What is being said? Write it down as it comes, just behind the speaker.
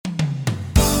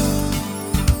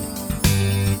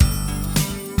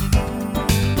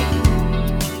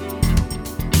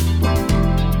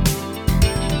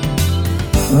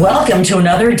Welcome to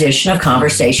another edition of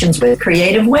Conversations with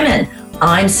Creative Women.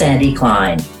 I'm Sandy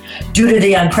Klein. Due to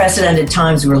the unprecedented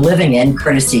times we're living in,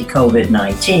 courtesy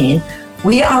COVID-19,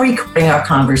 we are recording our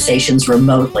conversations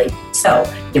remotely. So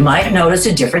you might notice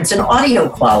a difference in audio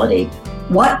quality.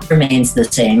 What remains the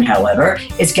same, however,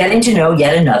 is getting to know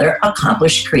yet another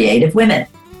accomplished creative women.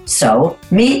 So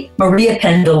meet Maria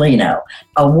Pendolino,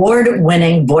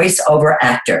 award-winning voiceover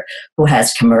actor who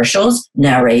has commercials,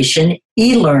 narration,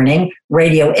 e-learning,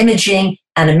 radio imaging,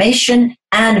 animation,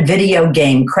 and video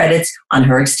game credits on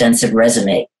her extensive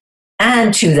resume.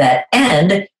 And to that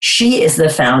end, she is the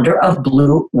founder of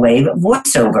Blue Wave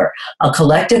Voiceover, a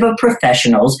collective of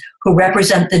professionals who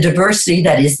represent the diversity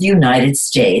that is the United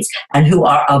States and who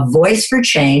are a voice for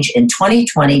change in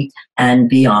 2020 and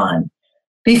beyond.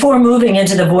 Before moving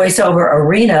into the voiceover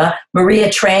arena, Maria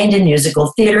trained in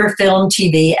musical theater, film,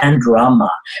 TV, and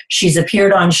drama. She's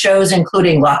appeared on shows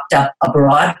including Locked Up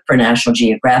Abroad for National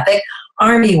Geographic,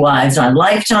 Army Wives on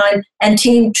Lifetime, and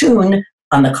Team Toon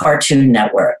on the Cartoon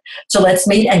Network. So let's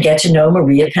meet and get to know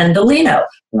Maria Pendolino.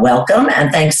 Welcome,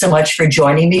 and thanks so much for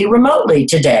joining me remotely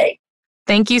today.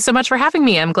 Thank you so much for having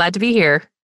me. I'm glad to be here.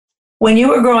 When you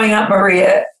were growing up,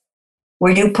 Maria, were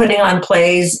you putting on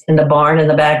plays in the barn in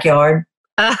the backyard?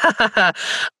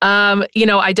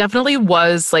 I definitely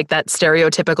was like that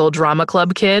stereotypical drama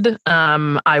club kid.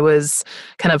 I was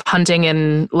kind of hunting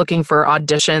and looking for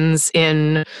auditions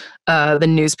in the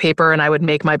newspaper, and I would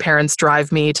make my parents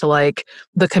drive me to like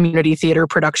the community theater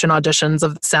production auditions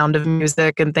of The Sound of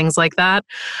Music and things like that.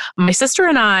 My sister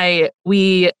and I,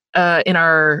 we in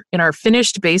our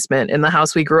finished basement in the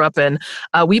house we grew up in,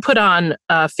 we put on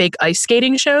fake ice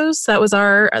skating shows. That was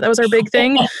our big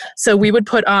thing. So we would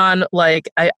put on like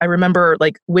I remember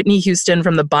like Whitney Houston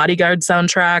from the Bodyguard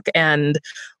soundtrack and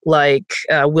like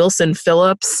Wilson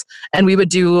Phillips, and we would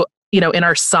do, in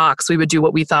our socks, we would do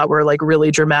what we thought were like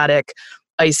really dramatic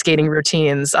ice skating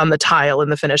routines on the tile in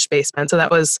the finished basement. So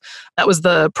that was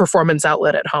the performance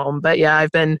outlet at home. But yeah,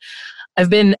 I've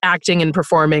been acting and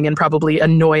performing and probably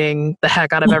annoying the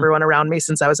heck out of everyone around me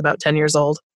since I was about 10 years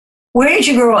old. Where did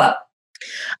you grow up?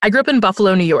 I grew up in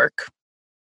Buffalo, New York.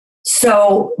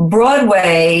 So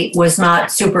Broadway was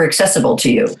not super accessible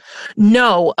to you.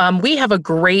 No, we have a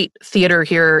great theater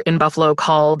here in Buffalo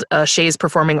called Shays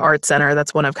Performing Arts Center.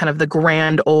 That's one of kind of the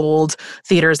grand old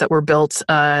theaters that were built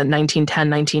 1910,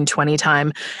 1920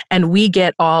 time. And we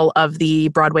get all of the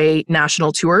Broadway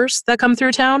national tours that come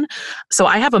through town. So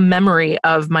I have a memory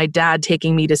of my dad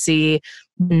taking me to see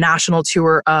national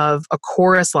tour of A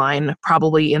Chorus Line,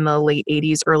 probably in the late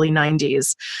 80s, early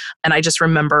 90s. And I just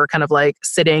remember kind of like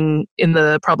sitting in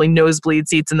the probably nosebleed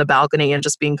seats in the balcony and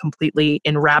just being completely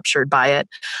enraptured by it.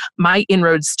 My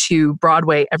inroads to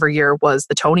Broadway every year was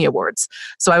the Tony Awards.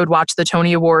 So I would watch the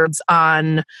Tony Awards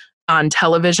on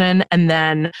television and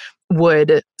then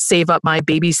would save up my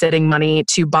babysitting money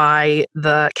to buy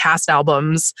the cast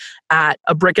albums at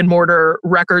a brick and mortar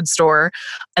record store.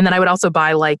 And then I would also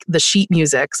buy like the sheet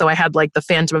music. So I had like the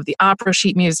Phantom of the Opera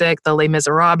sheet music, the Les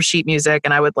Miserables sheet music,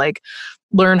 and I would like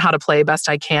learn how to play best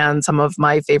I can some of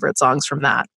my favorite songs from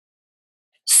that.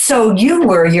 So you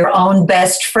were your own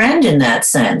best friend in that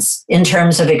sense, in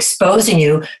terms of exposing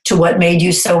you to what made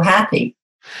you so happy.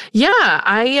 Yeah,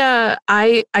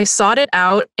 I sought it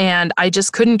out and I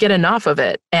just couldn't get enough of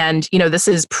it. And this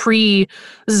is pre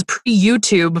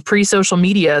YouTube, pre social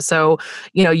media, so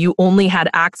you only had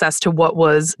access to what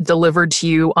was delivered to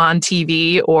you on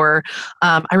TV. Or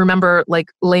I remember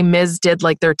like Les Mis did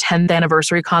like their 10th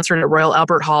anniversary concert at Royal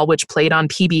Albert Hall, which played on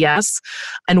PBS,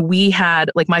 and we had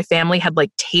like my family had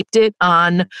like taped it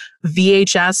on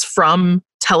VHS from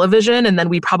television, and then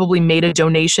we probably made a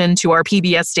donation to our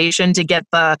PBS station to get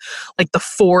the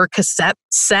 4 cassette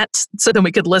set so then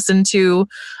we could listen to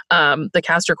the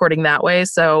cast recording that way.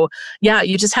 So yeah,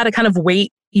 you just had to kind of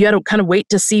wait. You had to kind of wait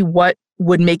to see what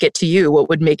would make it to you, what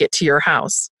would make it to your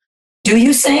house. Do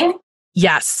you sing?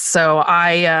 Yes. So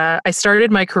I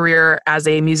started my career as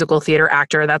a musical theater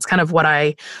actor. That's kind of what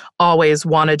I always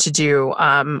wanted to do.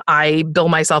 I bill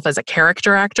myself as a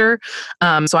character actor.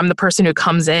 So I'm the person who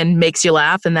comes in, makes you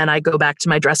laugh, and then I go back to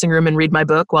my dressing room and read my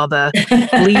book while the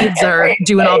leads are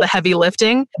doing all the heavy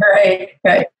lifting.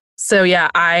 Right. So yeah,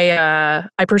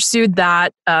 I pursued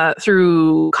that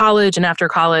through college and after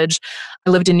college. I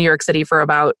lived in New York City for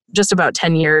just about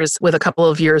 10 years with a couple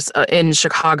of years in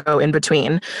Chicago in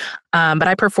between. But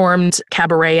I performed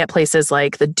cabaret at places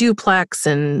like the Duplex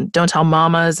and Don't Tell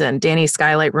Mamas and Danny's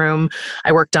Skylight Room.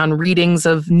 I worked on readings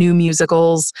of new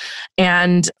musicals.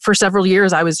 And for several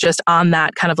years, I was just on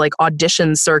that kind of like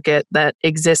audition circuit that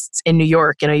exists in New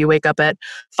York. You wake up at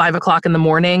 5 o'clock in the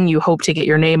morning, you hope to get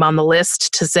your name on the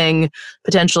list to sing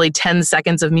potentially 10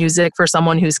 seconds of music for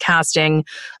someone who's casting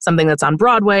something that's on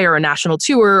Broadway or a national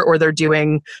tour, or they're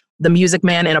doing The Music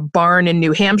Man in a barn in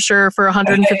New Hampshire for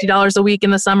 $150 a week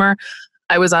in the summer.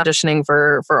 I was auditioning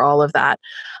for all of that.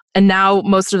 And now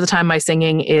most of the time my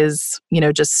singing is,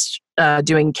 just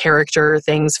doing character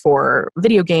things for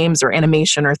video games or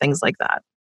animation or things like that.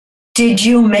 Did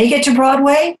you make it to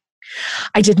Broadway?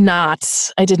 I did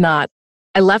not.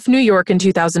 I left New York in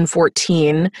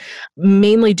 2014,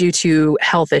 mainly due to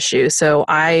health issues. So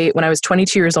when I was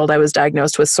 22 years old, I was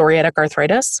diagnosed with psoriatic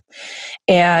arthritis.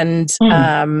 And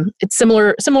it's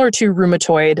similar to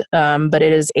rheumatoid, but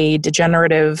it is a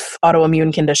degenerative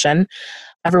autoimmune condition.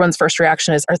 Everyone's first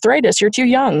reaction is arthritis, you're too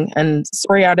young. And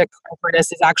psoriatic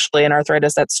arthritis is actually an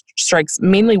arthritis that strikes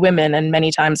mainly women and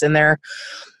many times in their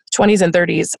 20s and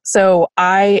 30s. So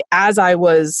as I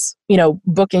was,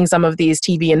 booking some of these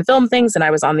TV and film things and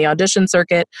I was on the audition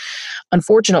circuit,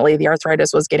 unfortunately, the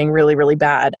arthritis was getting really, really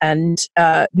bad. And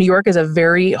New York is a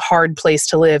very hard place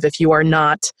to live if you are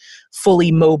not fully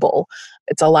mobile.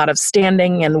 It's a lot of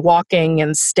standing and walking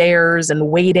and stairs and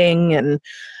waiting, and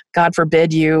God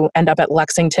forbid you end up at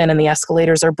Lexington and the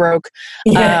escalators are broke.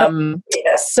 Yeah.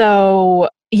 So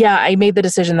I made the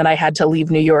decision that I had to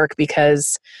leave New York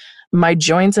because my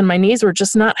joints and my knees were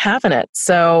just not having it.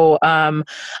 So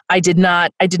I did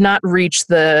not reach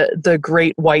the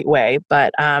great white way,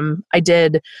 but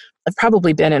I've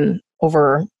probably been in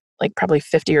over probably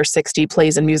 50 or 60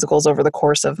 plays and musicals over the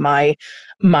course of my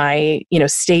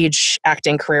stage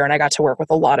acting career. And I got to work with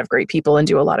a lot of great people and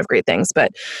do a lot of great things,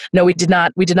 but no, we did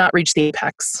not reach the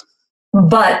apex.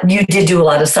 But you did do a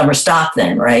lot of summer stock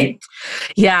then, right?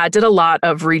 Yeah, I did a lot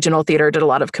of regional theater, did a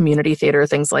lot of community theater,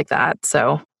 things like that.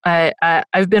 So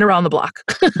I've been around the block.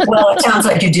 Well, it sounds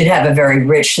like you did have a very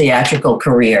rich theatrical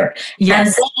career.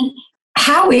 Yes. And then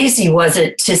how easy was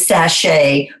it to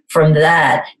sashay from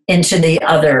that into the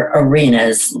other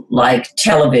arenas like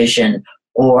television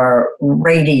or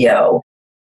radio?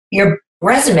 Your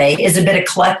resume is a bit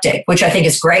eclectic, which I think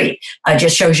is great. It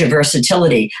just shows your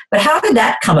versatility. But how did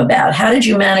that come about? How did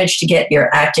you manage to get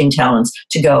your acting talents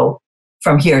to go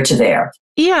from here to there?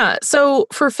 Yeah. So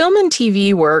for film and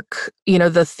TV work,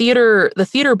 the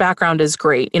theater background is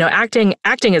great. Acting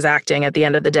is acting at the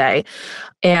end of the day.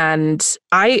 And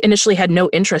I initially had no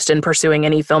interest in pursuing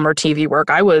any film or TV work.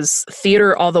 I was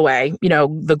theater all the way.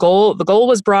 The goal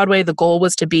was Broadway. The goal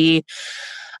was to be,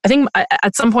 I think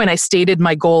at some point I stated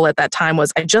my goal at that time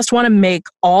was I just want to make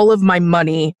all of my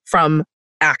money from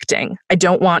acting. I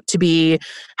don't want to be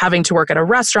having to work at a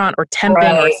restaurant or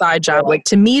temping or a side job. Like,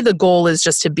 to me, the goal is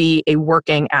just to be a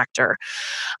working actor.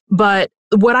 But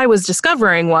what I was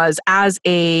discovering was, as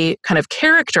a kind of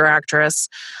character actress,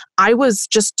 I was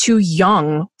just too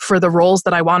young for the roles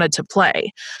that I wanted to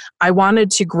play. I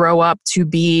wanted to grow up to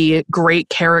be great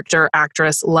character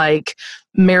actress like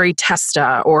Mary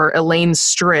Testa or Elaine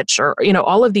Stritch, or,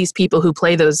 all of these people who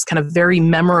play those kind of very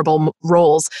memorable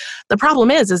roles. The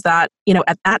problem is that,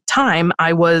 at that time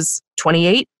I was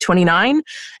 28, 29,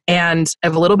 and I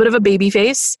have a little bit of a baby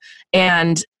face.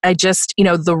 And I just,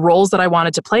 the roles that I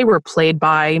wanted to play were played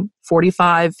by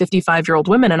 45, 55-year-old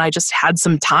women. And I just had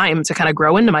some time to kind of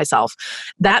grow into myself.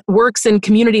 That works in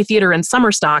community theater and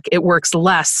summer stock. It works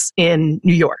less in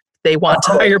New York. They want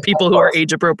to hire people who are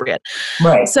age appropriate.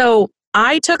 Right. So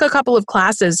I took a couple of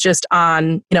classes just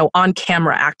on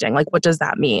camera acting. Like, what does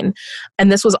that mean?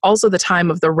 And this was also the time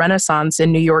of the Renaissance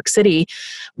in New York City,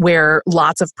 where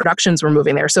lots of productions were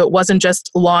moving there. So it wasn't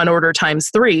just Law and Order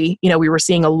 ×3. We were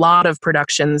seeing a lot of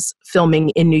productions filming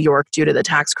in New York due to the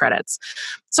tax credits.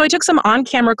 So I took some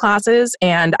on-camera classes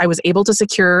and I was able to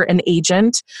secure an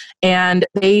agent, and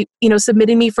they,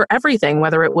 submitted me for everything,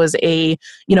 whether it was a,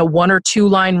 1 or 2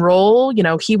 line role,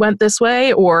 he went this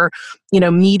way, or,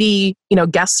 meaty,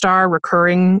 guest star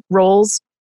recurring roles.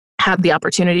 Had the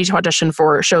opportunity to audition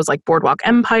for shows like Boardwalk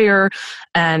Empire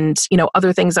and,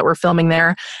 other things that were filming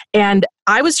there. And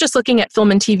I was just looking at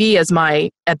film and TV as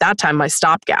at that time, my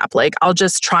stopgap. Like, I'll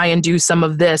just try and do some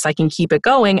of this. I can keep it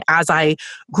going as I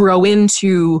grow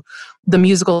into the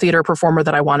musical theater performer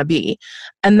that I want to be.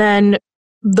 And then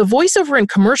the voiceover and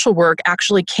commercial work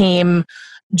actually came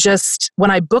just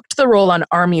when I booked the role on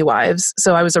Army Wives,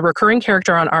 so I was a recurring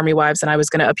character on Army Wives and I was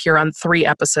going to appear on 3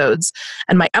 episodes.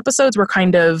 And my episodes were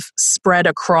kind of spread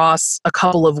across a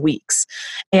couple of weeks.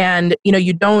 And,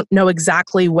 you don't know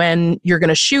exactly when you're going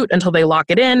to shoot until they lock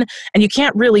it in. And you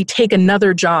can't really take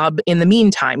another job in the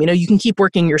meantime. You can keep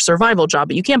working your survival job,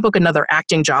 but you can't book another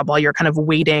acting job while you're kind of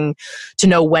waiting to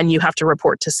know when you have to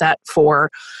report to set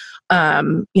for a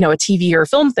TV or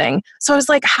film thing. So I was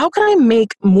like, how can I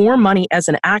make more money as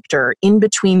an actor in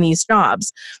between these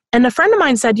jobs? And a friend of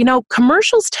mine said,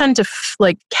 commercials tend to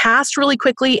cast really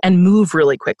quickly and move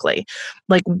really quickly.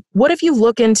 Like, what if you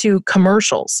look into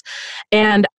commercials?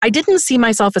 And I didn't see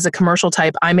myself as a commercial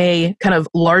type. I'm a kind of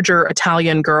larger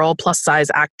Italian girl, plus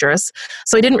size actress.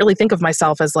 So I didn't really think of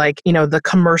myself as the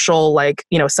commercial,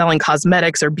 selling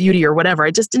cosmetics or beauty or whatever.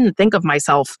 I just didn't think of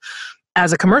myself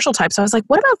as a commercial type. So I was like,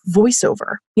 what about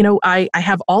voiceover? I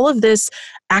have all of this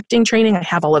acting training. I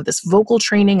have all of this vocal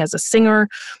training as a singer.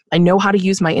 I know how to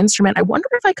use my instrument. I wonder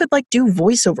if I could do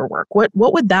voiceover work. What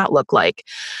would that look like?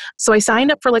 So I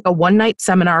signed up for a one-night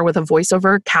seminar with a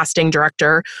voiceover casting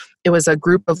director. It was a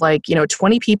group of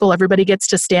 20 people. Everybody gets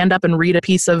to stand up and read a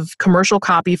piece of commercial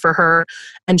copy for her.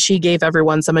 And she gave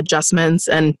everyone some adjustments.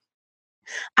 And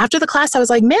after the class, I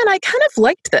was like, man, I kind of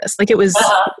liked this. It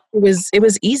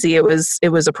was easy. It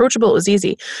was approachable. It was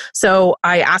easy. So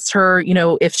I asked her,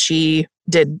 if she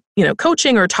did,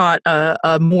 coaching or taught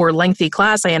a more lengthy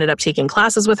class. I ended up taking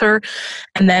classes with her.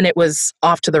 And then it was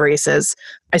off to the races.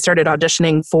 I started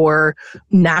auditioning for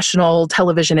national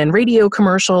television and radio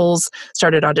commercials,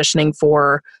 started auditioning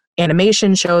for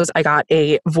animation shows. I got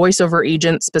a voiceover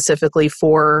agent specifically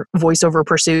for voiceover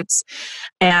pursuits.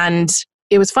 And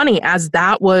it was funny, as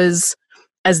that was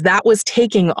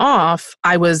taking off,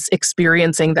 I was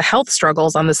experiencing the health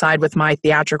struggles on the side with my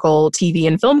theatrical TV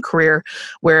and film career,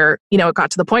 where, it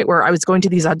got to the point where I was going to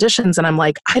these auditions and I'm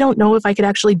like, I don't know if I could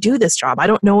actually do this job. I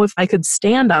don't know if I could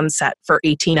stand on set for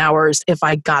 18 hours if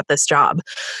I got this job.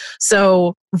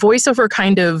 So voiceover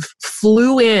kind of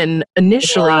flew in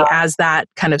initially as that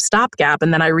kind of stopgap.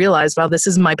 And then I realized, well, this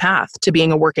is my path to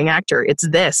being a working actor. It's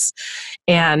this.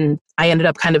 And I ended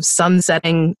up kind of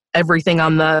sunsetting everything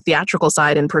on the theatrical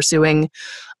side and pursuing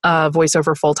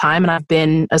voiceover full-time. And I've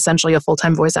been essentially a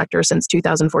full-time voice actor since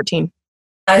 2014.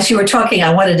 As you were talking,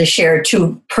 I wanted to share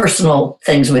 2 personal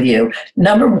things with you.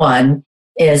 Number one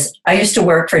is I used to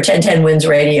work for 1010 Winds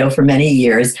Radio for many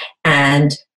years.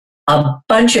 And a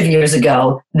bunch of years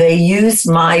ago, they used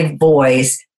my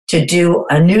voice to do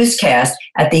a newscast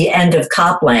at the end of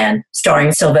Copland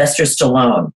starring Sylvester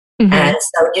Stallone. Mm-hmm. And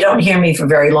so you don't hear me for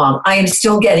very long. I am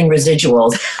still getting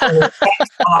residuals. And the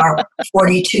checks are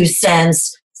 42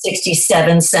 cents,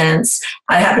 67 cents.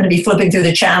 I happen to be flipping through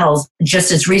the channels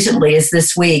just as recently as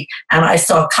this week, and I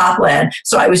saw Copland.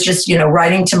 So I was just,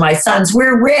 writing to my sons,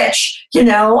 we're rich,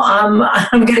 I'm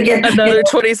going to get another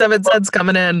 27 cents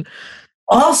coming in.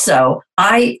 Also,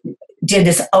 I did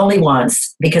this only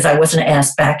once because I wasn't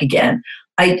asked back again.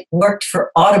 I worked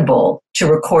for Audible to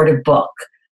record a book.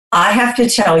 I have to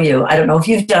tell you, I don't know if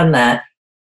you've done that.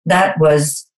 That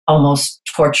was almost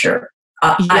torture.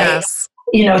 Yes.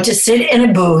 To sit in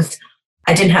a booth,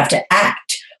 I didn't have to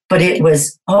act, but it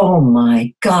was, oh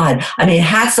my God. I mean,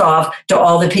 hats off to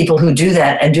all the people who do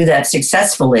that and do that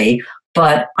successfully.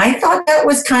 But I thought that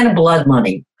was kind of blood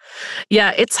money.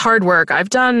 Yeah, it's hard work. I've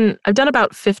done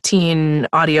about 15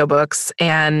 audiobooks,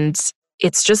 and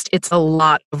it's a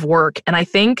lot of work. And I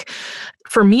think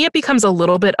for me, it becomes a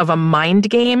little bit of a mind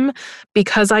game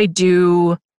because I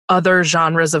do other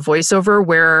genres of voiceover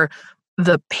where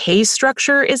the pay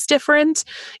structure is different.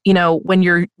 When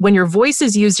your voice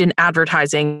is used in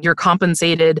advertising, you're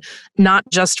compensated not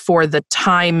just for the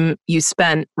time you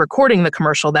spent recording the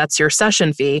commercial, that's your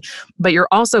session fee, but you're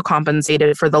also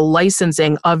compensated for the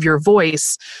licensing of your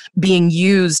voice being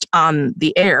used on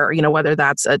the air, whether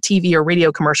that's a TV or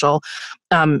radio commercial.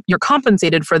 You're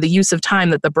compensated for the use of time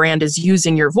that the brand is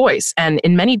using your voice. And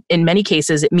in many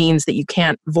cases, it means that you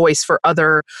can't voice for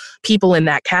other people in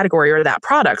that category or that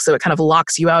product. So it kind of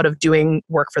locks you out of doing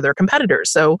work for their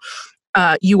competitors. So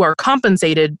you are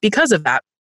compensated because of that.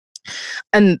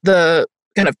 And the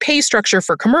kind of pay structure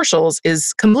for commercials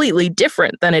is completely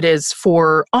different than it is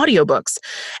for audiobooks.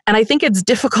 And I think it's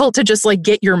difficult to just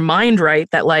get your mind right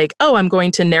that I'm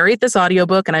going to narrate this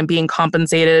audiobook and I'm being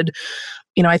compensated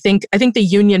I think the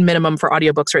union minimum for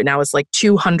audiobooks right now is like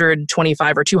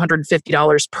 $225 or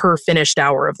 $250 per finished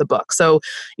hour of the book. So,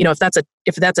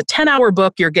 if that's a 10-hour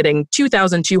book, you're getting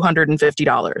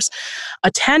 $2,250.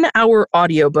 A 10-hour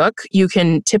audiobook, you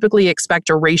can typically expect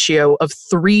a ratio of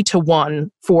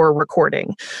 3-to-1 for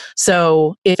recording.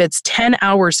 So if it's 10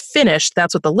 hours finished,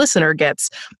 that's what the listener gets.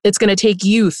 It's going to take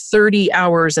you 30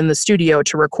 hours in the studio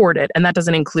to record it. And that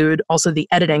doesn't include also the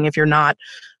editing if you're not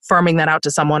farming that out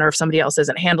to someone or if somebody else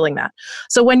isn't handling that.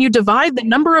 So when you divide the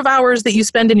number of hours that you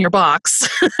spend in your box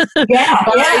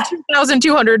by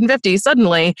 2,250,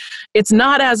 suddenly it's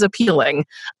not as appealing.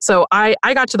 So I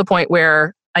got to the point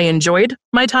where I enjoyed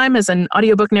my time as an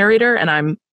audiobook narrator, and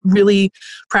I'm really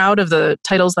proud of the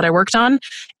titles that I worked on,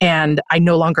 and I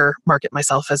no longer market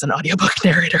myself as an audiobook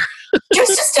narrator.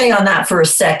 Just to stay on that for a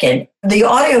second, the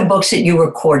audiobooks that you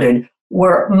recorded,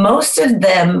 were most of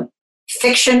them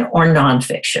fiction or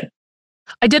nonfiction?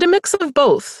 I did a mix of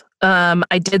both.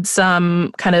 I did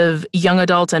some kind of young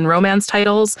adult and romance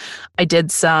titles. I did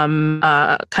some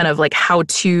kind of like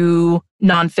how-to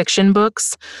nonfiction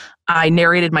books. I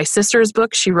narrated my sister's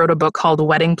book. She wrote a book called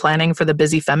Wedding Planning for the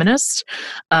Busy Feminist,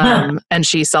 and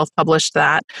she self-published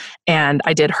that. And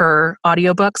I did her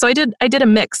audiobook. So I did a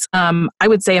mix. I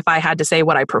would say if I had to say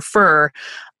what I prefer,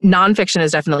 nonfiction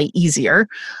is definitely easier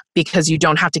because you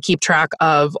don't have to keep track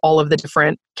of all of the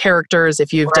different characters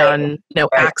if you've done,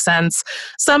 accents.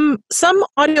 Some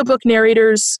audiobook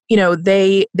narrators,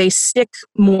 they stick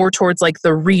more towards like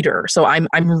the reader. So I'm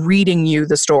reading you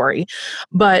the story.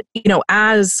 But,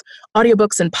 as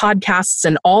audiobooks and podcasts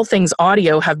and all things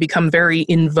audio have become very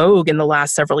in vogue in the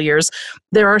last several years,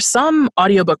 there are some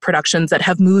audiobook productions that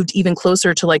have moved even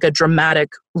closer to like a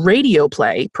dramatic radio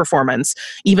play performance,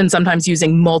 even sometimes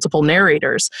using multiple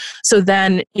narrators. So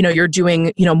then, you're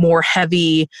doing, more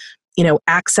heavy,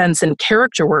 accents and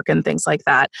character work and things like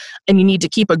that. And you need to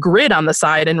keep a grid on the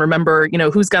side and remember,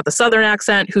 who's got the Southern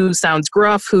accent, who sounds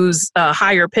gruff, who's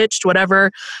higher pitched, whatever.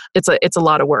 It's a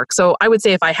lot of work. So I would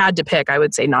say if I had to pick, I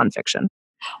would say nonfiction.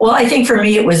 Well, I think for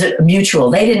me, it was mutual.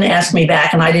 They didn't ask me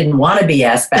back and I didn't want to be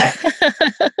asked back.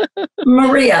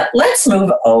 Maria, let's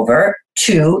move over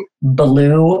to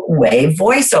Blue Wave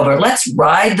voiceover. Let's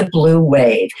ride the blue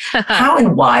wave. How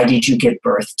and why did you give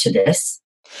birth to this?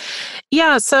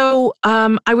 Yeah, so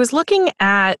I was looking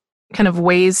at kind of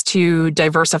ways to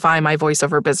diversify my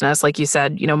voiceover business. Like you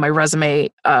said, my resume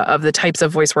of the types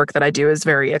of voice work that I do is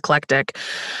very eclectic.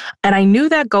 And I knew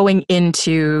that going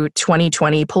into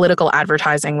 2020, political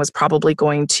advertising was probably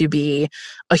going to be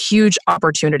a huge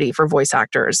opportunity for voice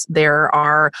actors. There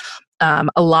are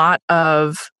a lot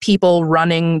of people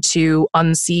running to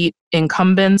unseat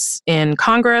incumbents in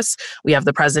Congress. We have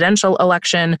the presidential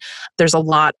election. There's a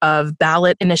lot of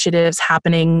ballot initiatives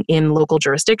happening in local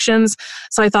jurisdictions.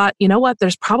 So I thought, you know what,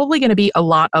 there's probably going to be a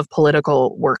lot of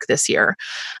political work this year.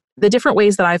 The different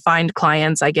ways that I find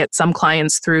clients, I get some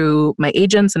clients through my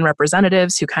agents and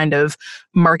representatives who kind of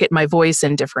market my voice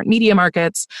in different media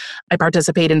markets. I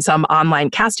participate in some online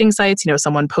casting sites.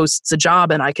 Someone posts a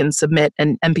job and I can submit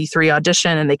an MP3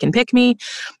 audition and they can pick me.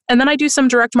 And then I do some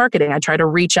direct marketing. I try to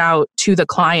reach out to the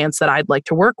clients that I'd like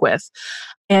to work with.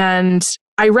 And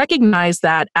I recognize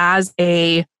that as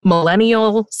a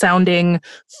millennial sounding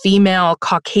female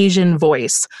Caucasian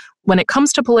voice, when it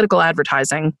comes to political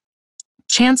advertising,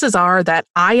 chances are that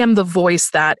I am the voice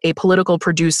that a political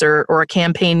producer or a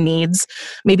campaign needs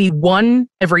maybe 1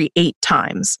 every 8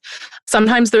 times.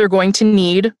 Sometimes they're going to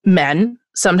need men.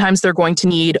 Sometimes they're going to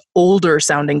need older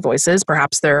sounding voices.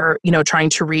 Perhaps they're, trying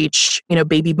to reach,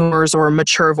 baby boomers or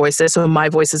mature voices. So my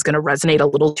voice is going to resonate a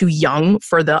little too young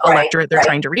for the electorate they're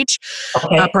trying to reach.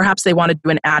 Okay. Perhaps they want to do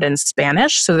an ad in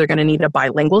Spanish. So they're going to need a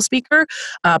bilingual speaker.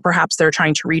 Perhaps they're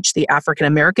trying to reach the African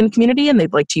American community and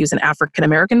they'd like to use an African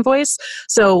American voice.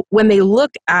 So when they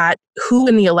look at who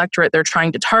in the electorate they're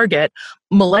trying to target,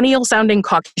 millennial sounding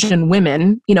Caucasian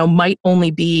women, might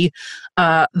only be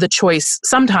the choice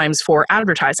sometimes for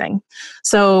advertising.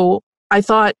 So I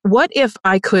thought, what if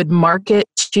I could market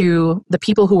to the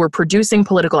people who were producing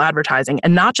political advertising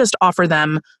and not just offer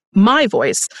them my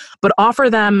voice, but offer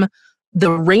them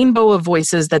the rainbow of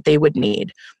voices that they would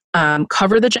need.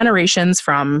 Cover the generations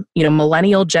from,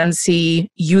 millennial, Gen Z,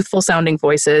 youthful sounding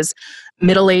voices,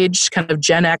 middle-aged kind of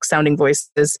Gen X sounding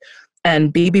voices,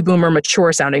 and baby boomer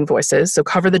mature sounding voices. So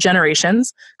cover the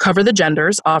generations, cover the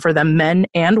genders, offer them men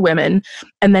and women,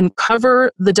 and then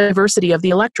cover the diversity of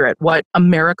the electorate, what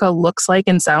America looks like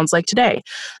and sounds like today.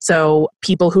 So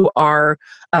people who are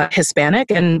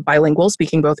Hispanic and bilingual,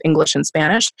 speaking both English and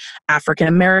Spanish, African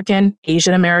American,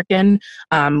 Asian American,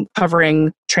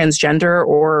 covering transgender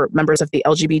or members of the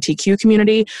LGBTQ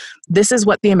community, this is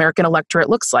what the American electorate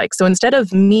looks like. So instead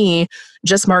of me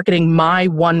just marketing my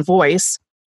one voice,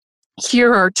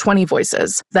 here are 20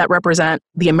 voices that represent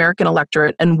the American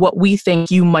electorate and what we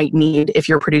think you might need if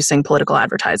you're producing political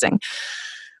advertising.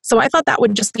 So I thought that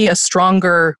would just be a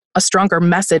stronger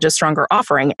message, a stronger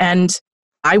offering. And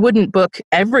I wouldn't book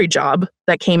every job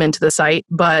that came into the site,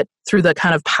 but through the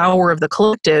kind of power of the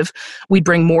collective, we'd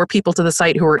bring more people to the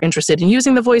site who are interested in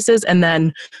using the voices. And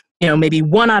then, maybe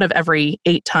 1 out of every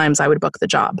 8 times I would book the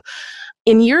job.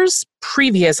 In years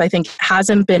previous, I think it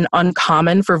hasn't been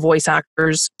uncommon for voice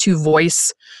actors to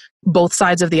voice both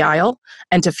sides of the aisle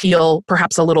and to feel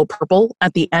perhaps a little purple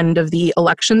at the end of the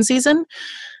election season.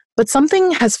 But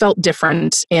something has felt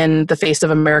different in the face of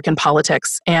American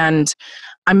politics. And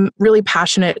I'm really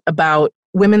passionate about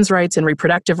women's rights and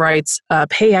reproductive rights,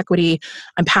 pay equity.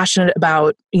 I'm passionate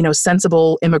about,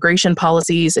 sensible immigration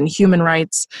policies and human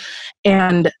rights.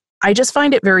 And I just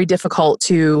find it very difficult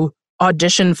to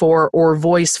audition for or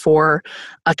voice for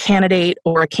a candidate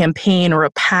or a campaign or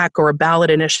a PAC or a ballot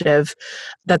initiative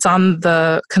that's on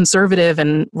the conservative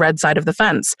and red side of the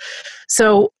fence.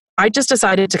 So I just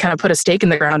decided to kind of put a stake in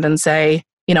the ground and say,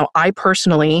 I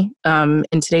personally,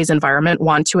 in today's environment,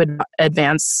 want to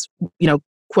advance,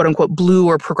 quote unquote, blue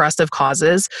or progressive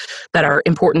causes that are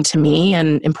important to me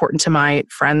and important to my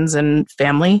friends and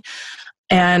family.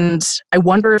 And I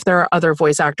wonder if there are other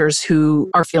voice actors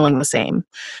who are feeling the same.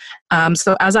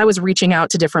 So as I was reaching out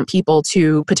to different people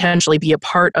to potentially be a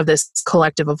part of this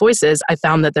collective of voices, I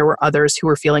found that there were others who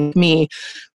were feeling me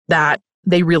that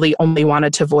they really only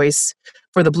wanted to voice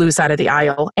for the blue side of the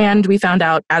aisle. And we found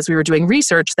out as we were doing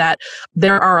research that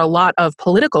there are a lot of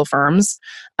political firms,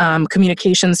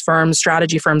 communications firms,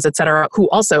 strategy firms, et cetera, who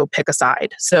also pick a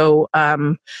side. So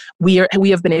we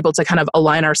have been able to kind of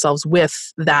align ourselves with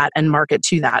that and market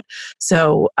to that.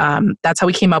 So that's how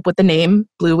we came up with the name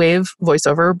Blue Wave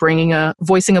Voiceover,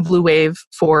 voicing a blue wave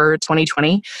for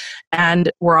 2020.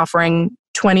 And we're offering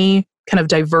 20 kind of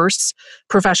diverse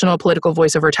professional political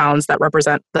voiceover talents that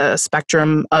represent the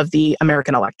spectrum of the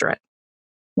American electorate.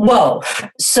 Whoa.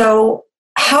 So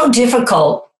how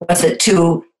difficult was it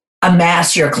to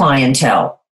amass your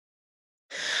clientele?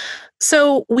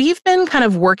 So we've been kind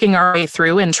of working our way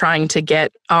through and trying to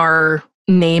get our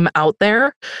name out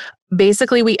there.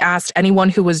 Basically, we asked anyone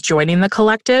who was joining the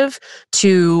collective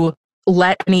to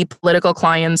let any political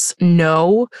clients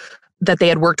know that they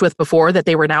had worked with before, that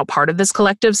they were now part of this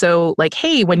collective. So like,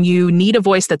 hey, when you need a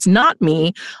voice that's not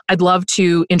me, I'd love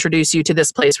to introduce you to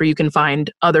this place where you can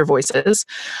find other voices.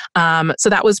 So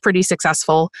that was pretty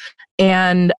successful.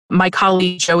 And my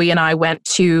colleague Joey and I went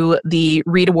to the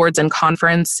Reed Awards and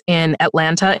Conference in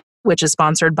Atlanta, which is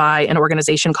sponsored by an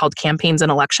organization called Campaigns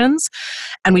and Elections.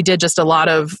 And we did just a lot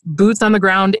of boots on the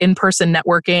ground, in-person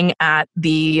networking at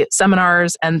the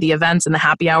seminars and the events and the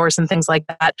happy hours and things like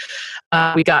that.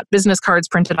 We got business cards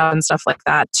printed out and stuff like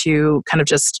that to kind of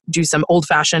just do some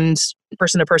old-fashioned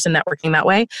person-to-person networking that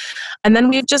way. And then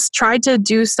we've just tried to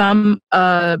do some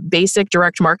basic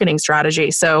direct marketing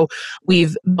strategy. So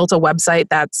we've built a website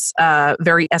that's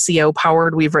very SEO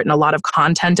powered. We've written a lot of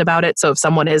content about it. So if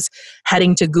someone is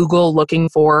heading to Google looking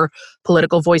for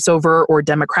political voiceover or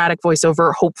democratic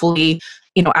voiceover, hopefully,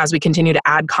 as we continue to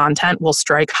add content, we'll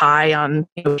strike high on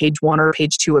page 1 or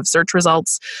page 2 of search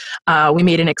results. We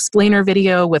made an explainer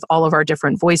video with all of our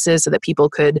different voices so that people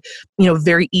could,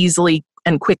 very easily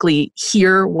and quickly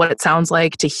hear what it sounds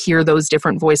like, to hear those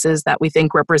different voices that we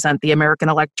think represent the American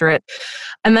electorate.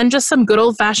 And then just some good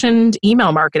old-fashioned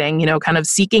email marketing, kind of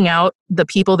seeking out the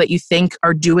people that you think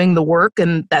are doing the work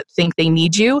and that think they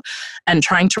need you, and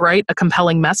trying to write a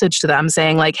compelling message to them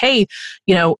saying like, hey,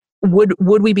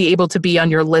 would we be able to be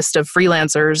on your list of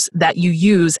freelancers that you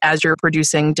use as you're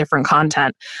producing different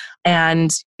content? And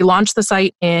we launched the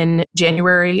site in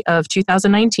January of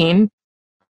 2019.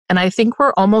 And I think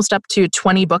we're almost up to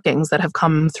 20 bookings that have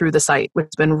come through the site, which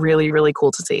has been really, really cool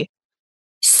to see.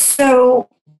 So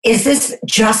is this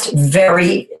just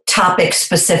very topic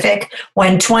specific?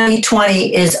 When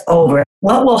 2020 is over,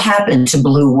 what will happen to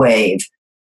Blue Wave?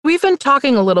 We've been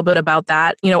talking a little bit about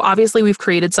that. Obviously we've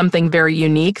created something very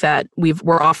unique that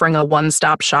we're offering a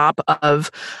one-stop shop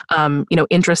of,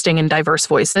 interesting and diverse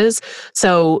voices.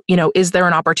 So, is there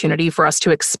an opportunity for us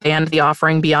to expand the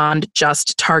offering beyond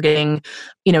just targeting,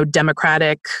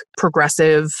 democratic,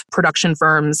 progressive production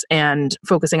firms and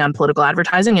focusing on political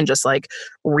advertising and just like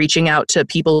reaching out to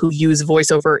people who use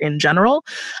voiceover in general?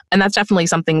 And that's definitely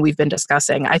something we've been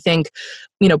discussing. I think,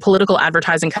 political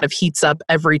advertising kind of heats up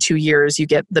every 2 years. You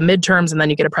get the midterms, and then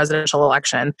you get a presidential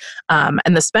election.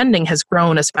 And the spending has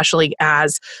grown, especially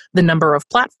as the number of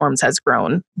platforms has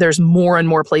grown. There's more and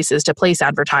more places to place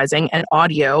advertising, and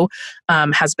audio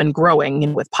has been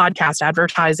growing. With podcast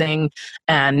advertising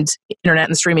and internet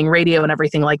and streaming radio and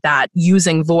everything like that,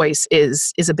 using voice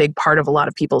is a big part of a lot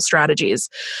of people's strategies.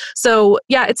 So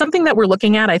yeah, it's something that we're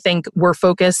looking at. I think we're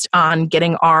focused on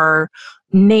getting our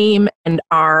name and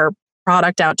our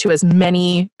product out to as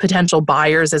many potential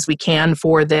buyers as we can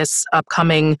for this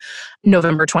upcoming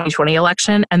November 2020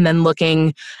 election, and then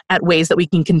looking at ways that we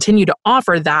can continue to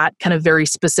offer that kind of very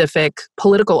specific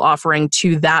political offering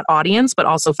to that audience, but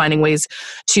also finding ways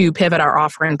to pivot our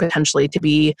offering potentially to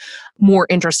be more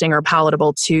interesting or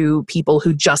palatable to people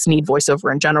who just need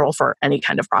voiceover in general for any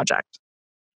kind of project.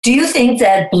 Do you think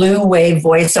that Blue Wave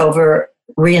voiceover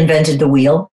reinvented the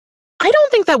wheel? I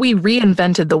don't think that we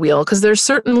reinvented the wheel, because there's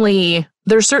certainly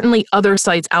other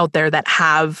sites out there that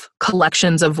have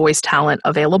collections of voice talent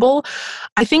available.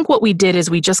 I think what we did is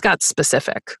we just got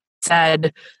specific,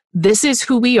 said, this is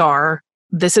who we are,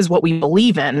 this is what we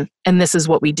believe in, and this is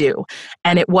what we do.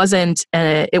 And it wasn't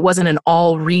an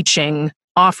all-reaching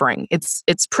offering. It's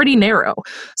pretty narrow.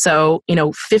 So,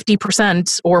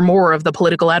 50% or more of the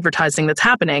political advertising that's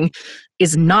happening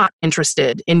is not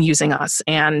interested in using us,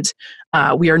 and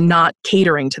we are not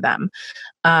catering to them.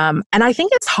 And I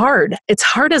think it's hard. It's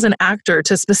hard as an actor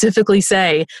to specifically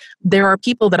say, there are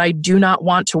people that I do not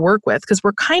want to work with, because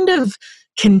we're kind of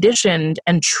conditioned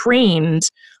and trained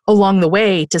along the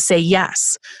way to say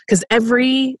yes, because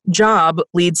every job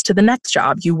leads to the next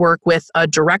job. You work with a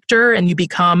director and you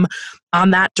become on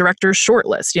that director's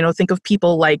shortlist. Think of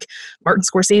people like Martin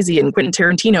Scorsese and Quentin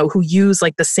Tarantino, who use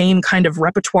like the same kind of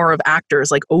repertoire of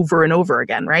actors like over and over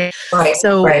again, right?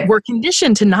 So we're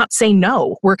conditioned to not say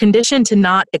no. We're conditioned to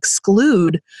not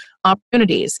exclude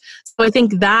opportunities. So I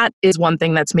think that is one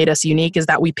thing that's made us unique, is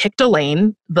that we picked a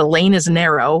lane. The lane is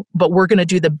narrow, but we're going to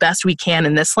do the best we can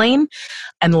in this lane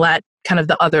and let kind of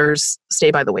the others stay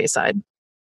by the wayside.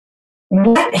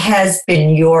 What has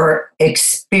been your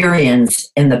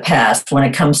experience in the past when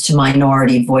it comes to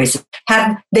minority voices?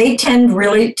 Have they tend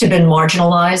really to been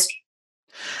marginalized?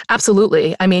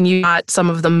 Absolutely. I mean, you got some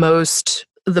of the most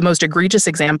egregious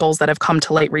examples that have come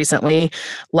to light recently,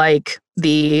 like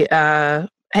the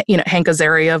Hank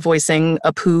Azaria voicing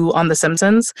Apu on The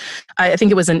Simpsons. I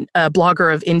think it was a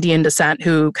blogger of Indian descent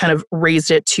who kind of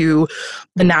raised it to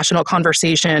the national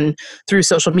conversation through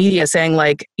social media, saying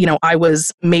like, I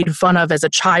was made fun of as a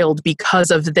child because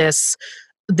of this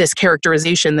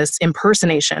characterization, this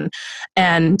impersonation.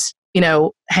 And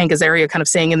Hank Azaria kind of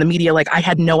saying in the media, like, I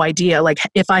had no idea. Like,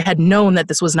 if I had known that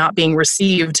this was not being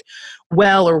received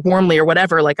well or warmly or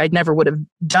whatever, like, I never would have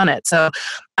done it. So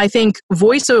I think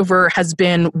voiceover has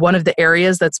been one of the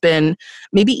areas that's been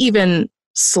maybe even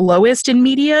slowest in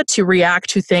media to react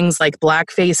to things like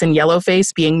blackface and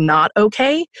yellowface being not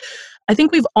okay. I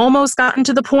think we've almost gotten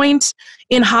to the point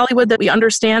in Hollywood that we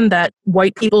understand that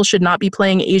white people should not be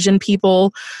playing Asian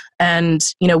people, and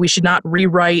we should not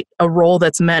rewrite a role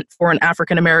that's meant for an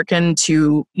African American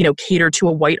to cater to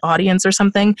a white audience or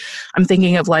something. I'm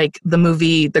thinking of like the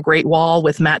movie The Great Wall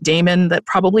with Matt Damon that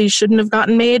probably shouldn't have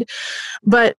gotten made.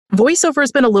 But voiceover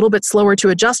has been a little bit slower to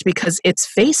adjust because it's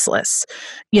faceless.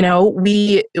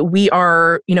 We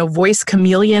are voice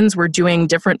chameleons. We're doing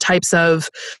different types of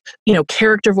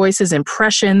character voices,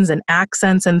 impressions, and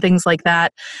accents and things like that.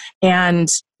 And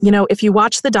if you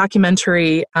watch the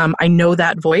documentary, I Know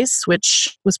That Voice,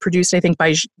 which was produced, I think,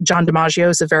 by John DiMaggio,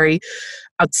 who's a very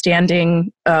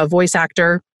outstanding voice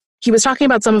actor. He was talking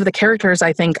about some of the characters,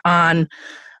 I think, on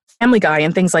Family Guy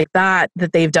and things like that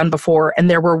they've done before. And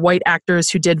there were white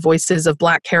actors who did voices of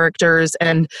Black characters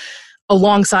and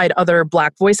alongside other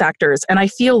Black voice actors. And I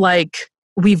feel like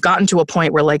we've gotten to a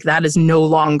point where like that is no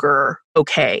longer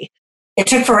okay. It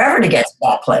took forever to get to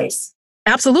that place.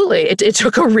 Absolutely. It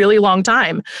took a really long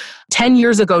time. 10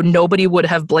 years ago, nobody would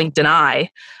have blinked an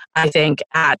eye, I think,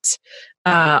 at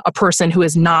a person who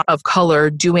is not of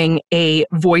color doing a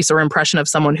voice or impression of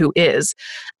someone who is.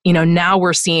 Now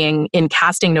we're seeing in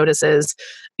casting notices,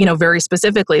 very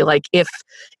specifically, like if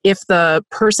the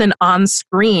person on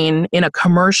screen in a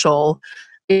commercial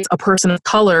is a person of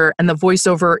color and the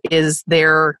voiceover is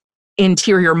their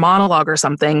interior monologue or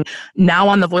something, now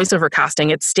on the voiceover casting,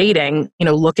 it's stating,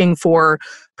 looking for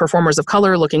performers of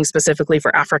color, looking specifically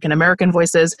for African American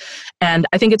voices. And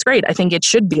I think it's great. I think it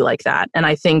should be like that. And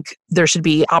I think there should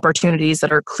be opportunities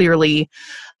that are clearly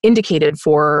indicated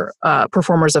for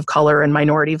performers of color and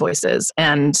minority voices.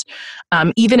 And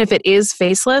even if it is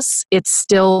faceless, it's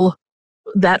still,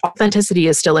 that authenticity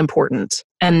is still important.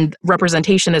 And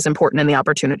representation is important and the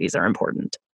opportunities are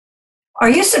important. Are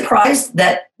you surprised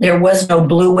that there was no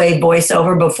Blue Wave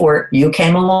voiceover before you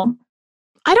came along?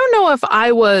 I don't know if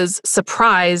I was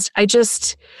surprised. I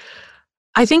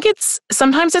think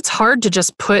sometimes it's hard to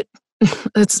just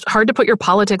it's hard to put your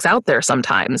politics out there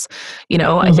sometimes.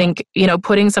 I think,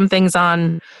 putting some things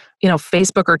on,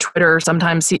 Facebook or Twitter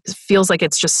sometimes feels like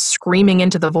it's just screaming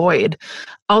into the void.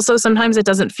 Also, sometimes it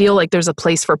doesn't feel like there's a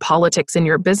place for politics in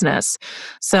your business.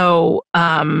 So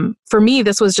for me,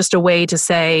 this was just a way to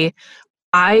say,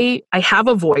 I have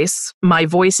a voice. My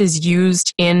voice is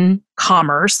used in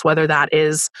commerce, whether that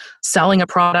is selling a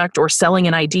product or selling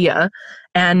an idea.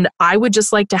 And I would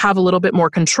just like to have a little bit more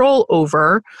control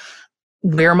over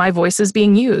where my voice is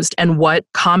being used and what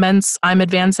comments I'm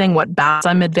advancing, what ballots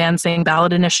I'm advancing,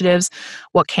 ballot initiatives,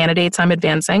 what candidates I'm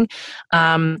advancing.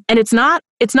 And it's not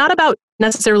about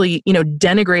necessarily,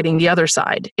 denigrating the other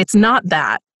side. It's not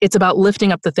that. It's about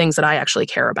lifting up the things that I actually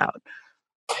care about.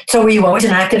 So were you always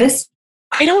an activist?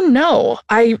 I don't know.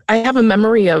 I have a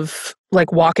memory of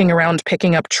like walking around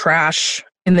picking up trash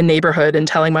in the neighborhood and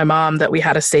telling my mom that we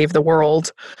had to save the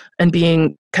world and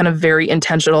being kind of very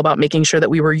intentional about making sure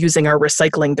that we were using our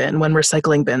recycling bin when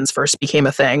recycling bins first became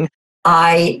a thing.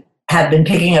 I have been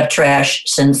picking up trash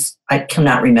since I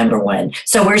cannot remember when.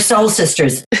 So we're soul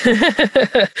sisters.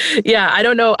 Yeah, I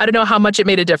don't know how much it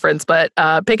made a difference, but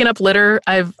picking up litter,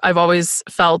 I've always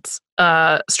felt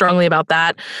strongly about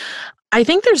that. I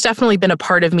think there's definitely been a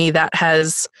part of me that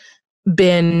has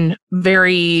been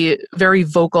very, very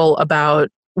vocal about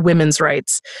women's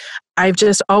rights. I've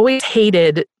just always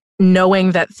hated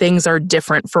knowing that things are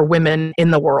different for women in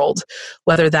the world,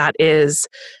 whether that is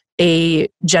a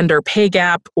gender pay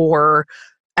gap or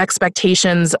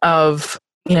expectations of,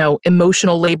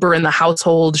 emotional labor in the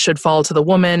household should fall to the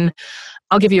woman.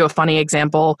 I'll give you a funny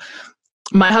example.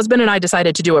 My husband and I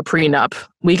decided to do a prenup.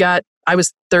 I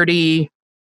was 35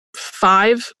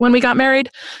 when we got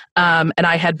married, and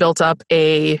I had built up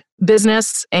a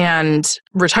business and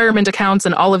retirement accounts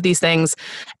and all of these things,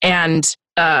 and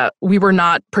we were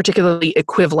not particularly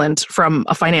equivalent from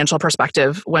a financial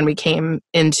perspective when we came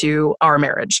into our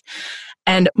marriage.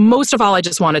 And most of all, I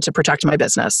just wanted to protect my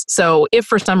business. So if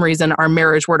for some reason our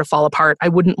marriage were to fall apart, I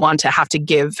wouldn't want to have to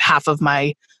give half of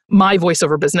my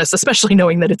voiceover business, especially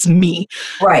knowing that it's me,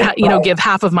 right. Give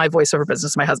half of my voiceover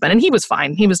business to my husband. And he was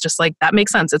fine. He was just like, that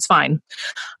makes sense. It's fine.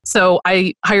 So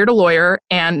I hired a lawyer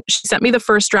and she sent me the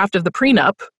first draft of the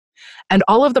prenup and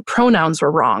all of the pronouns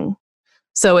were wrong.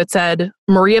 So it said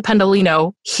Maria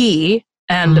Pendolino, he,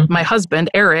 and my husband,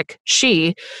 Eric,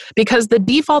 she, because the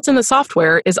default in the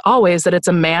software is always that it's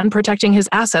a man protecting his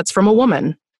assets from a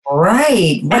woman.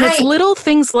 Right. And it's little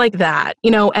things like that,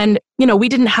 and, we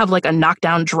didn't have like a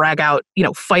knockdown, drag out,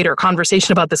 fight or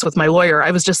conversation about this with my lawyer.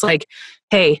 I was just like,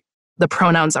 hey, the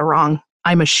pronouns are wrong.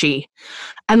 I'm a she.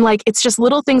 And like, it's just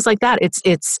little things like that.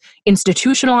 It's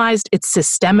institutionalized, it's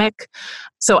systemic.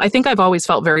 So I think I've always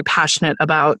felt very passionate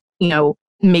about,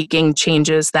 making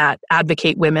changes that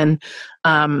advocate women,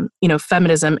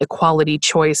 feminism, equality,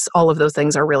 choice, all of those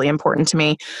things are really important to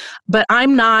me. But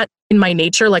I'm not in my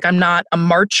nature, like I'm not a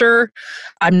marcher.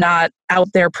 I'm not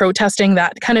out there protesting.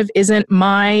 That kind of isn't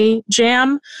my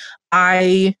jam.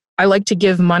 I like to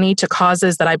give money to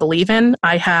causes that I believe in.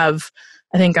 I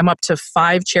think I'm up to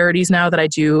 5 charities now that I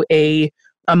do a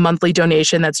monthly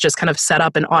donation that's just kind of set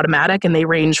up and automatic. And they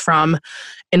range from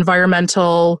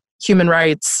environmental, human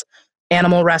rights,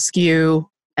 animal rescue,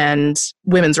 and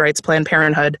women's rights, Planned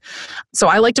Parenthood. So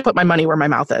I like to put my money where my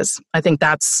mouth is. I think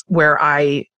that's where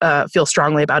I feel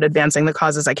strongly about advancing the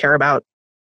causes I care about.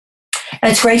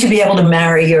 And it's great to be able to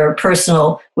marry your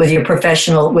personal with your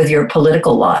professional, with your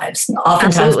political lives.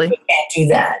 Oftentimes we can't do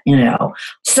that,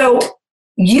 So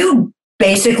you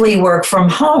basically work from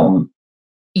home.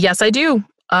 Yes, I do.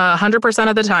 100%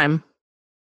 of the time.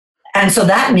 And so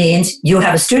that means you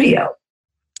have a studio.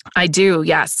 I do,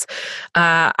 yes.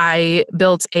 I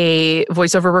built a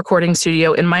voiceover recording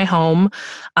studio in my home.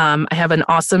 I have an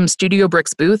awesome Studio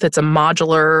Bricks booth. It's a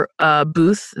modular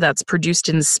booth that's produced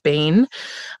in Spain.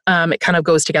 It kind of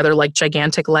goes together like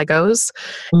gigantic Legos.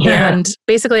 Yeah. And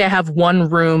basically I have one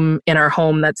room in our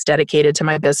home that's dedicated to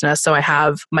my business. So I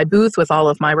have my booth with all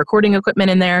of my recording equipment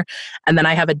in there. And then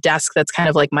I have a desk that's kind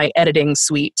of like my editing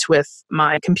suite with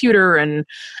my computer and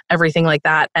everything like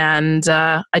that. And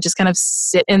I just kind of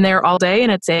sit in there all day,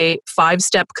 and it's a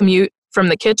 5-step commute from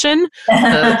the kitchen,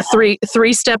 a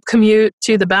 3-step commute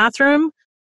to the bathroom.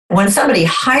 When somebody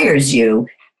hires you,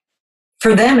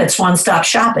 for them it's one-stop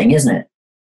shopping, isn't it?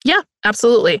 Yeah,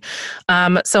 absolutely.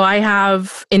 So I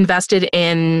have invested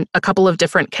in a couple of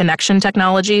different connection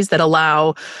technologies that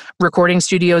allow recording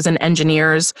studios and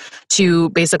engineers to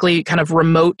basically kind of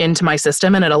remote into my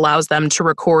system, and it allows them to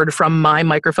record from my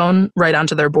microphone right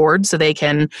onto their board so they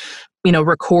can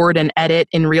record and edit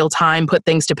in real time, put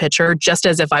things to picture, just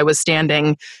as if I was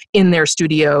standing in their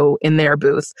studio, in their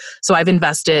booth. So I've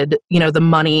invested, the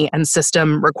money and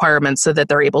system requirements so that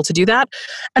they're able to do that.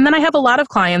 And then I have a lot of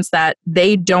clients that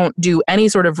they don't do any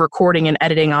sort of recording and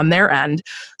editing on their end.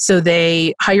 So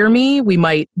they hire me. We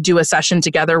might do a session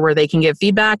together where they can give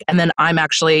feedback. And then I'm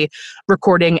actually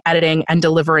recording, editing, and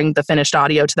delivering the finished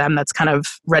audio to them that's kind of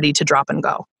ready to drop and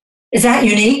go. Is that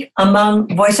unique among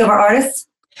voiceover artists?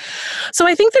 So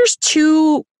I think there's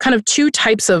two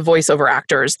types of voiceover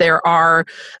actors. There are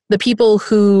the people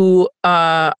who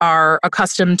are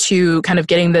accustomed to kind of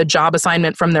getting the job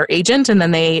assignment from their agent, and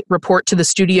then they report to the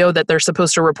studio that they're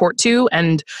supposed to report to,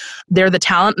 and they're the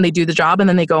talent and they do the job and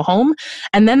then they go home.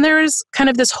 And then there's kind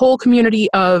of this whole community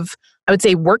of, I would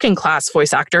say, working class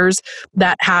voice actors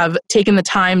that have taken the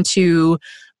time to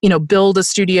build a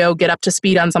studio, get up to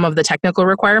speed on some of the technical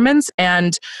requirements.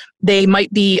 And they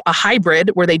might be a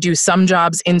hybrid where they do some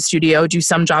jobs in studio, do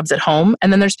some jobs at home.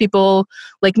 And then there's people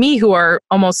like me who are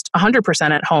almost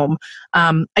 100% at home.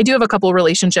 I do have a couple of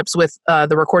relationships with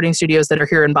the recording studios that are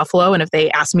here in Buffalo. And if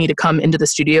they ask me to come into the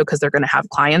studio because they're going to have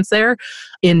clients there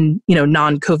in,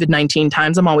 non-COVID-19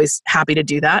 times, I'm always happy to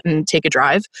do that and take a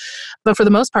drive. But for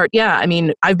the most part, yeah, I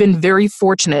mean, I've been very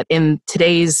fortunate in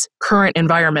today's current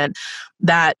environment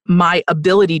that my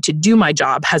ability to do my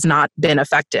job has not been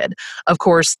affected. Of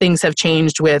course, things have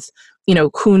changed with,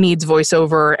 who needs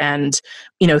voiceover and,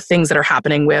 things that are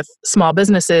happening with small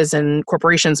businesses and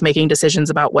corporations making decisions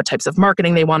about what types of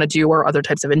marketing they want to do or other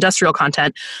types of industrial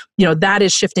content. That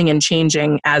is shifting and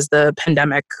changing as the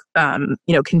pandemic,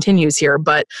 continues here.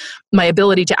 But my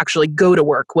ability to actually go to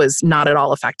work was not at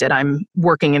all affected. I'm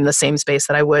working in the same space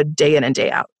that I would day in and day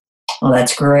out. Well,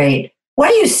 that's great. What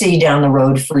do you see down the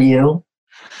road for you?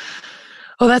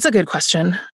 Oh, that's a good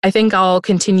question. I think I'll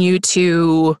continue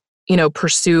to,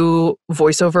 pursue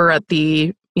voiceover at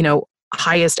the,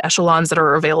 highest echelons that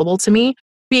are available to me.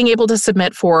 Being able to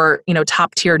submit for,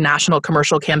 top tier national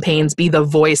commercial campaigns, be the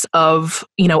voice of,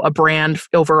 a brand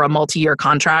over a multi-year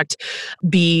contract,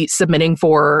 be submitting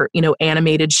for,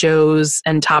 animated shows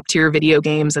and top tier video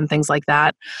games and things like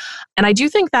that. And I do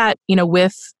think that,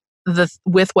 with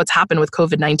what's happened with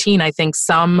COVID-19, I think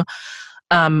some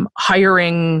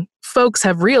hiring folks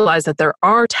have realized that there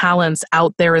are talents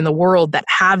out there in the world that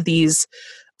have these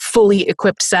fully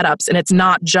equipped setups, and it's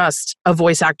not just a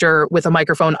voice actor with a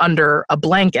microphone under a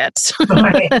blanket.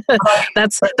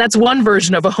 That's one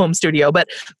version of a home studio, but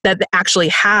that actually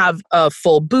have a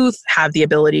full booth, have the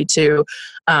ability to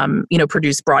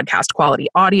produce broadcast quality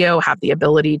audio, have the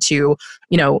ability to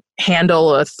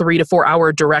handle a 3 to 4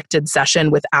 hour directed session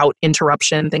without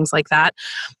interruption, things like that.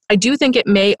 I do think it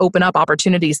may open up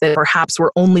opportunities that perhaps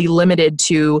were only limited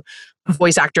to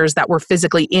voice actors that were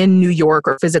physically in New York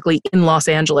or physically in Los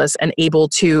Angeles and able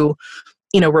to,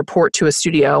 report to a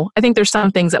studio. I think there's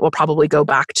some things that will probably go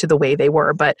back to the way they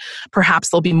were, but perhaps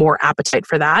there'll be more appetite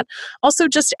for that. Also,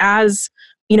 just as,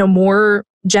 more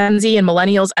Gen Z and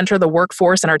millennials enter the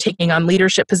workforce and are taking on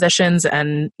leadership positions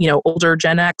and, older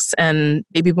Gen X and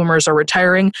baby boomers are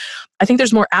retiring, I think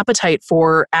there's more appetite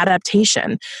for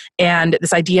adaptation and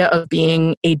this idea of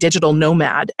being a digital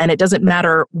nomad. And it doesn't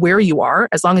matter where you are,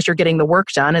 as long as you're getting the work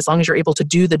done, as long as you're able to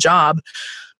do the job.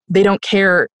 They don't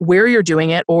care where you're doing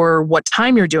it or what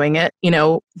time you're doing it.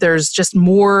 There's just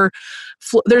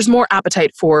there's more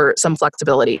appetite for some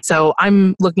flexibility. So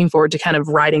I'm looking forward to kind of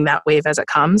riding that wave as it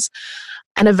comes.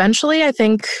 And eventually I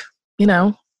think, I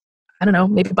don't know,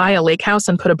 maybe buy a lake house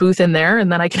and put a booth in there, and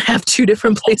then I can have 2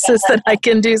 different places that I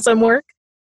can do some work.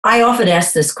 I often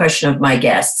ask this question of my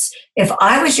guests. If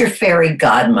I was your fairy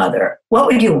godmother, what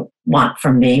would you want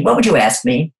from me? What would you ask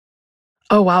me?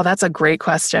 Oh, wow. That's a great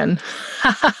question.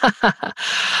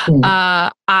 If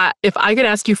I could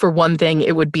ask you for one thing,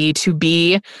 it would be to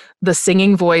be the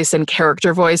singing voice and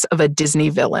character voice of a Disney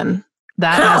villain.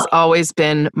 That has always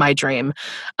been my dream.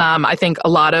 I think a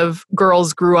lot of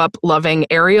girls grew up loving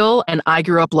Ariel, and I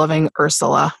grew up loving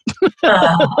Ursula.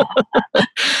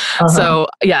 So,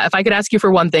 yeah, if I could ask you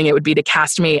for one thing, it would be to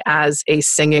cast me as a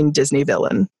singing Disney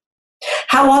villain.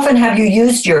 How often have you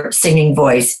used your singing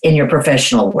voice in your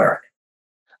professional work?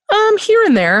 Here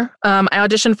and there. I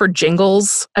audition for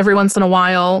jingles every once in a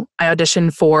while. I audition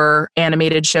for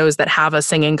animated shows that have a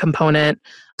singing component,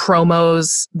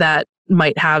 promos that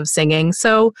might have singing.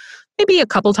 So maybe a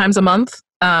couple times a month.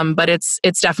 But it's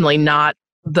definitely not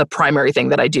the primary thing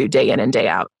that I do day in and day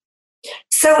out.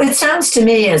 So it sounds to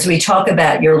me, as we talk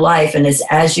about your life and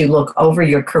as you look over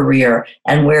your career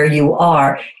and where you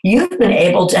are, you've been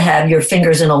able to have your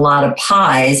fingers in a lot of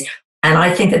pies. And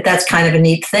I think that that's kind of a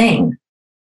neat thing.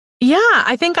 Yeah,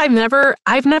 I think I've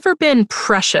never been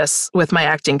precious with my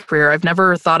acting career. I've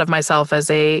never thought of myself as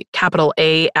a capital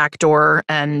A actor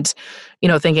and,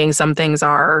 thinking some things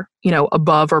are,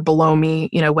 above or below me,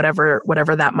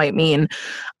 whatever that might mean.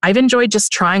 I've enjoyed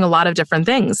just trying a lot of different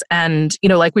things. And,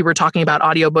 like we were talking about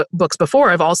audiobooks before,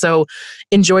 I've also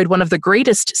enjoyed one of the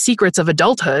greatest secrets of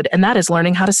adulthood, and that is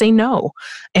learning how to say no.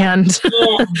 And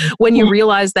when you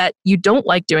realize that you don't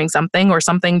like doing something or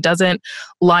something doesn't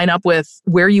line up with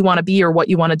where you want to be or what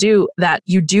you want to do, that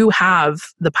you do have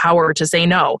the power to say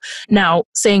no. Now,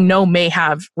 saying no may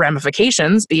have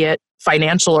ramifications, be it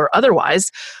financial or otherwise,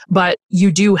 but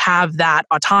you do have that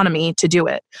autonomy to do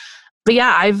it. But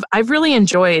yeah, I've really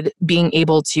enjoyed being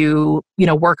able to,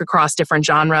 work across different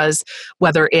genres,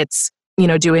 whether it's,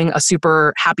 doing a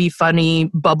super happy, funny,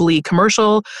 bubbly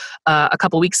commercial. A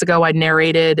couple weeks ago, I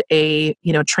narrated a,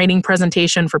 training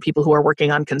presentation for people who are working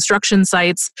on construction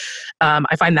sites.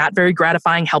 I find that very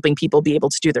gratifying, helping people be able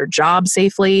to do their job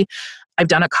safely. I've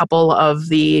done a couple of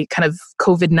the kind of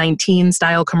COVID-19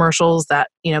 style commercials that,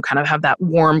 kind of have that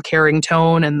warm, caring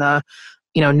tone and the,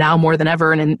 now more than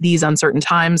ever and in these uncertain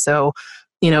times. So,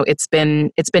 it's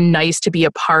been nice to be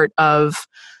a part of,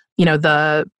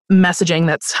 the messaging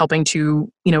that's helping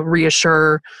to,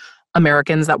 reassure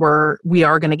Americans that we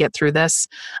are going to get through this.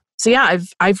 So yeah,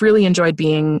 I've really enjoyed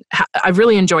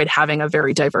having a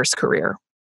very diverse career.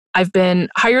 I've been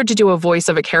hired to do a voice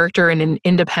of a character in an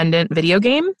independent video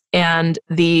game, and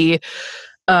the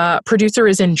producer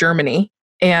is in Germany.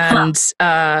 And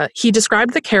he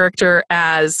described the character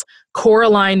as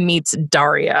Coraline meets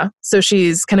Daria. So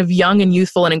she's kind of young and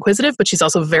youthful and inquisitive, but she's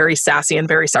also very sassy and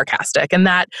very sarcastic. And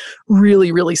that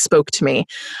really, really spoke to me.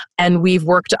 And we've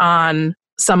worked on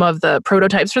some of the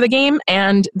prototypes for the game.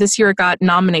 And this year it got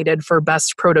nominated for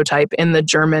Best Prototype in the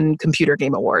German Computer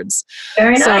Game Awards.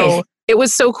 Very nice. So it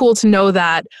was so cool to know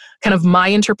that kind of my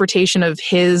interpretation of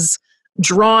his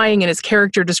drawing and his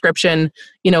character description,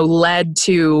 led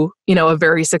to, a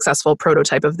very successful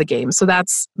prototype of the game. So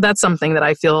that's something that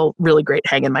I feel really great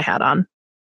hanging my hat on.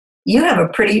 You have a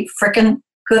pretty frickin'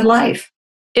 good life.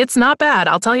 It's not bad,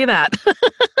 I'll tell you that.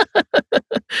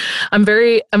 I'm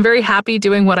very happy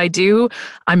doing what I do.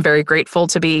 I'm very grateful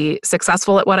to be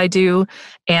successful at what I do.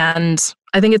 And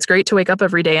I think it's great to wake up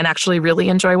every day and actually really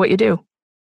enjoy what you do.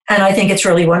 And I think it's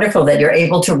really wonderful that you're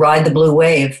able to ride the blue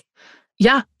wave.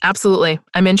 Yeah, absolutely.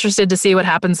 I'm interested to see what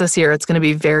happens this year. It's going to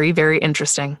be very, very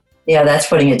interesting. Yeah, that's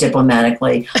putting it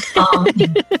diplomatically.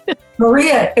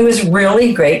 Maria, it was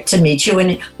really great to meet you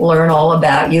and learn all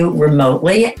about you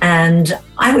remotely. And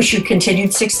I wish you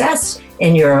continued success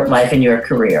in your life and your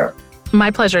career.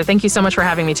 My pleasure. Thank you so much for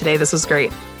having me today. This was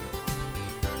great.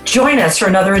 Join us for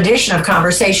another edition of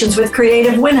Conversations with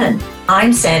Creative Women.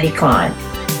 I'm Sandy Klein.